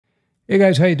Hey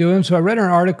guys, how you doing? So I read an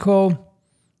article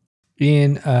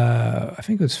in, I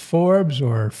think it's Forbes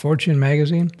or Fortune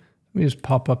magazine. Let me just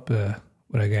pop up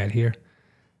what I got here.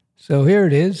 So here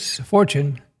it is.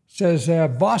 Fortune says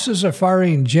bosses are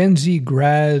firing Gen Z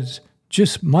grads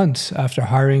just months after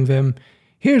hiring them.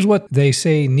 Here's what they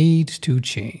say needs to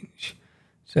change.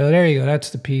 So there you go. That's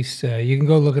the piece. You can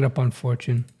go look it up on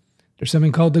Fortune. There's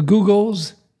something called the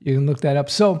Googles. You can look that up.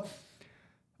 So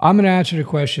I'm going to answer the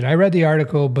question. I read the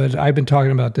article, but I've been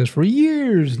talking about this for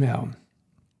years now.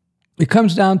 It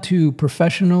comes down to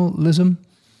professionalism.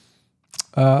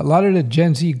 A lot of the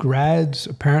Gen Z grads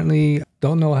apparently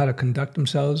don't know how to conduct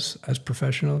themselves as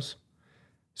professionals.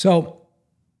 So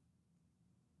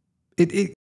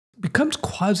it becomes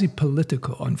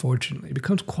quasi-political, unfortunately. It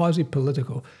becomes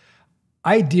quasi-political.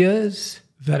 Ideas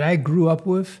that I grew up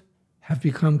with have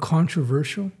become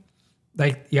controversial.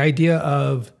 Like the idea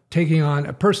of taking on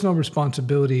a personal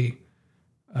responsibility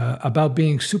about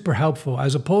being super helpful,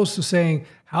 as opposed to saying,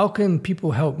 how can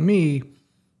people help me?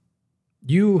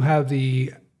 You have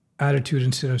the attitude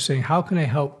instead of saying, how can I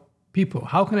help people?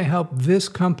 How can I help this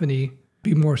company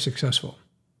be more successful?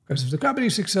 Because if the company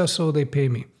is successful, they pay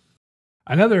me.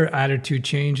 Another attitude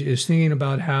change is thinking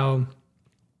about how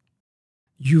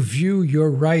you view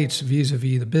your rights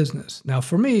vis-a-vis the business. Now,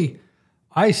 for me,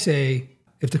 I say,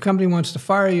 if the company wants to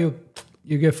fire you,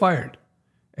 you get fired.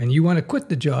 And you want to quit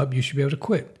the job, you should be able to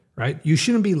quit, right? You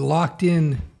shouldn't be locked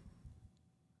in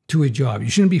to a job. You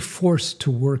shouldn't be forced to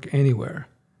work anywhere.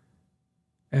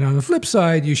 And on the flip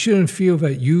side, you shouldn't feel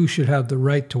that you should have the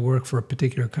right to work for a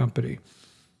particular company.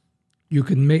 You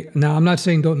can make, now I'm not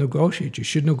saying don't negotiate. You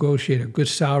should negotiate a good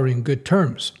salary and good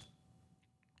terms.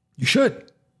 You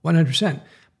should, 100%.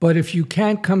 But if you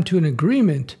can't come to an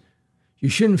agreement, you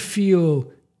shouldn't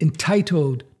feel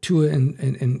entitled to it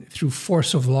and through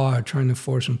force of law, trying to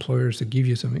force employers to give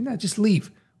you something. No, just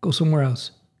leave, go somewhere else.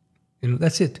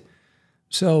 That's it.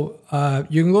 So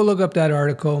you can go look up that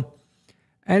article,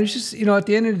 and it's just, at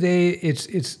the end of the day,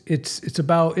 it's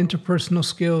about interpersonal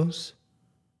skills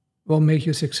will make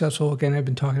you successful. Again, I've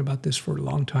been talking about this for a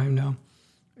long time now.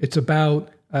 It's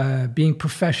about being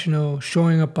professional,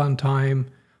 showing up on time,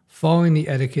 following the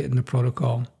etiquette and the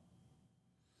protocol.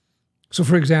 So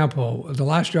for example, the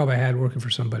last job I had working for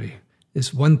somebody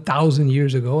is 1,000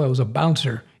 years ago. I was a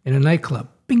bouncer in a nightclub.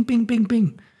 Bing, bing, bing,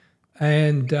 bing.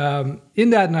 And in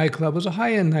that nightclub, it was a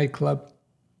high-end nightclub.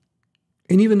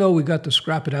 And even though we got to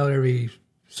scrap it out every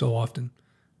so often,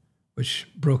 which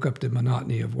broke up the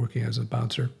monotony of working as a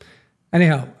bouncer.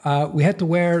 Anyhow, we had to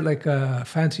wear like a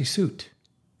fancy suit.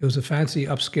 It was a fancy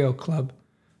upscale club.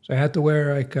 So I had to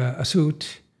wear like a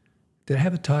suit. Did I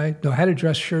have a tie? No, I had a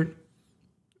dress shirt.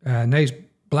 Nice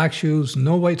black shoes,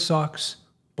 no white socks,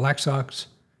 black socks.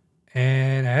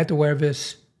 And I had to wear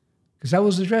this because that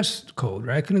was the dress code,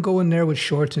 right? I couldn't go in there with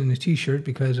shorts and a t-shirt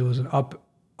because it was an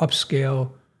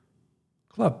upscale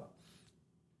club.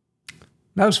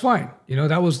 That was fine.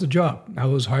 That was the job I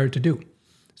was hired to do.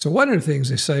 So one of the things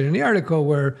they cited in the article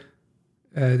were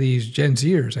these Gen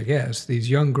Zers, I guess,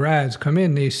 these young grads come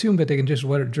in, they assume that they can just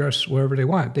dress wherever they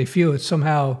want. They feel it's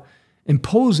somehow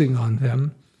imposing on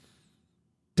them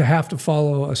to have to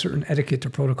follow a certain etiquette or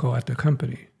protocol at the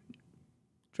company.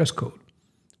 Dress code.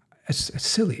 It's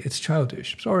silly. It's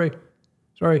childish. Sorry.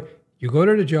 You go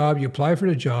to the job, you apply for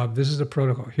the job, this is the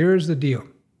protocol. Here's the deal.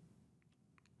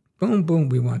 Boom, boom,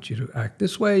 we want you to act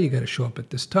this way. You got to show up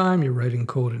at this time. You're writing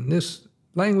code in this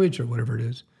language or whatever it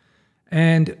is.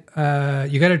 And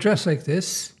you got to dress like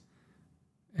this.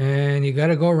 And you got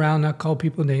to go around, not call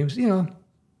people names.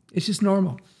 It's just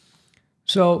normal.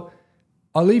 So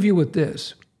I'll leave you with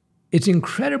this. It's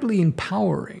incredibly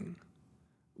empowering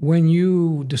when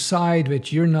you decide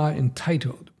that you're not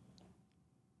entitled.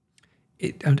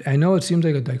 I know it seems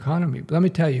like a dichotomy, but let me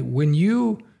tell you, when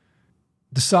you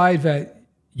decide that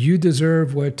you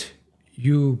deserve what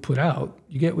you put out,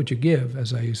 you get what you give,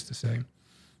 as I used to say,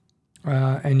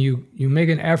 and you make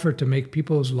an effort to make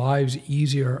people's lives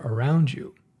easier around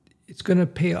you, it's going to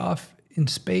pay off in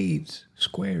spades,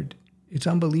 squared. It's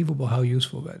unbelievable how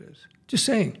useful that is. Just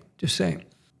saying.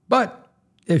 But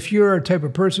if you're a type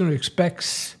of person who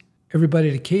expects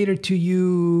everybody to cater to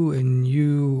you and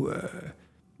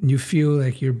you feel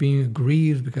like you're being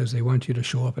aggrieved because they want you to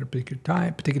show up at a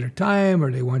particular time,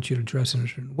 or they want you to dress in a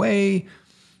certain way,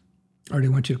 or they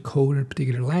want you to code in a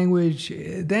particular language,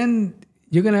 then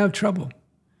you're going to have trouble.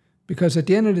 Because at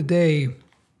the end of the day, when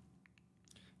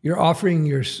you're offering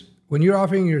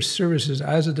your services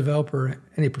as a developer,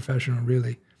 any professional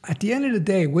really, at the end of the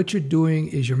day, what you're doing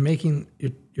is you're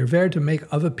there to make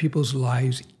other people's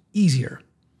lives easier.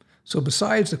 So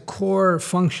besides the core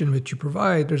function that you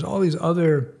provide, there's all these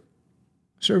other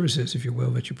services, if you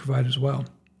will, that you provide as well.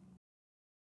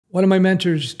 One of my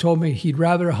mentors told me he'd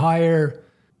rather hire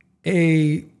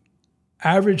a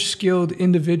average skilled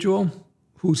individual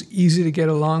who's easy to get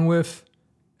along with,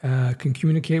 can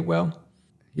communicate well.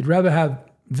 He'd rather have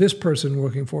this person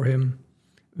working for him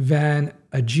than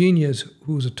a genius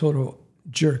who's a total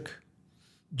jerk.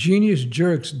 Genius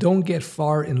jerks don't get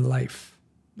far in life.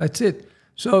 That's it.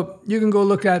 So you can go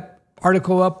look at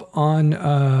article up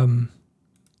on,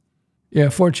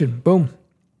 Fortune. Boom.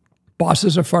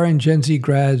 Bosses are firing Gen Z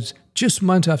grads just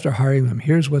months after hiring them.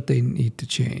 Here's what they need to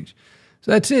change.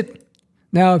 So that's it.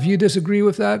 Now, if you disagree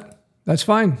with that, that's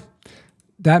fine.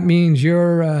 That means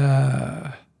your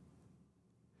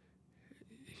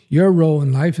role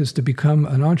in life is to become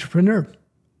an entrepreneur,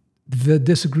 the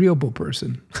disagreeable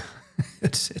person.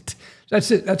 That's it.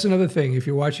 That's it. That's another thing. If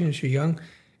you're watching this, you're young.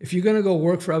 If you're going to go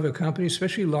work for other companies,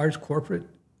 especially large corporate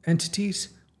entities,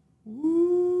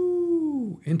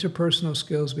 interpersonal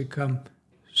skills become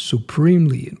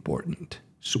supremely important.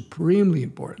 Supremely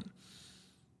important.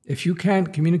 If you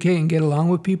can't communicate and get along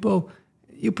with people,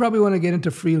 you probably want to get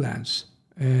into freelance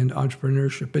and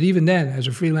entrepreneurship. But even then, as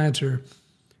a freelancer,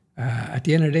 at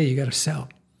the end of the day, you got to sell.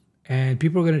 And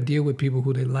people are going to deal with people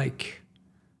who they like.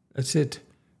 That's it.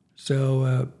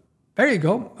 So there you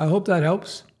go. I hope that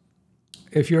helps.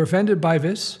 If you're offended by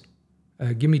this,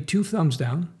 give me 2 thumbs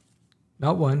down.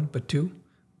 Not 1, but 2.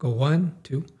 Go 1,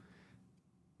 2.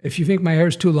 If you think my hair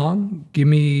is too long, give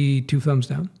me 2 thumbs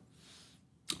down.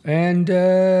 And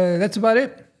that's about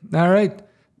it. All right.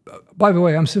 By the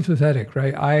way, I'm sympathetic,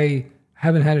 right? I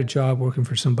haven't had a job working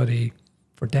for somebody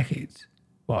for decades.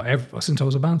 Well, since I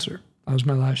was a bouncer. That was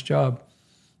my last job.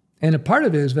 And a part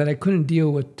of it is that I couldn't deal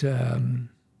with the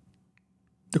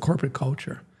corporate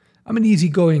culture. I'm an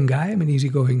easygoing guy. I'm an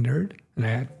easygoing nerd. And I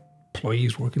had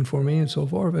employees working for me and so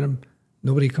forth. And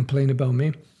nobody complained about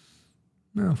me.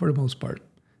 No, for the most part.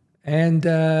 And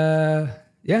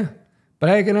but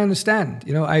I can understand.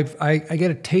 You know, I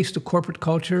get a taste of corporate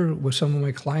culture with some of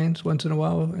my clients once in a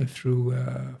while through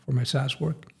for my SaaS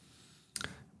work.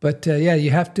 But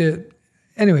you have to.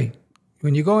 Anyway,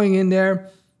 when you're going in there,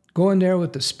 go in there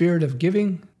with the spirit of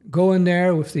giving. Go in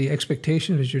there with the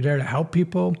expectation that you're there to help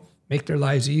people, make their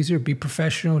lives easier, be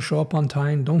professional, show up on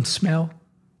time, don't smell.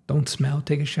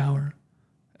 Take a shower,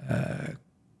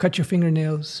 cut your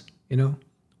fingernails. You know,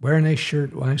 wear a nice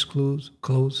shirt, nice clothes.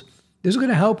 This is going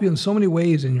to help you in so many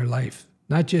ways in your life,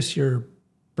 not just your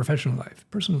professional life,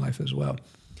 personal life as well.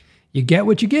 You get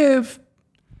what you give.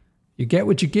 You get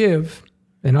what you give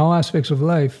in all aspects of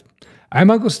life.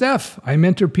 I'm Uncle Stef. I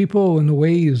mentor people in the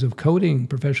ways of coding,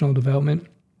 professional development.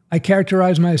 I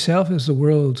characterize myself as the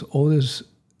world's oldest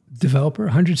developer,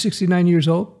 169 years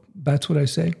old. That's what I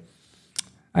say.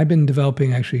 I've been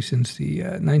developing actually since the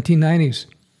 1990s.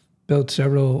 Built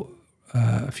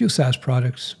a few SaaS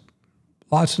products,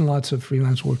 lots and lots of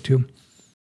freelance work too.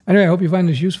 Anyway, I hope you find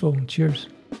this useful. Cheers.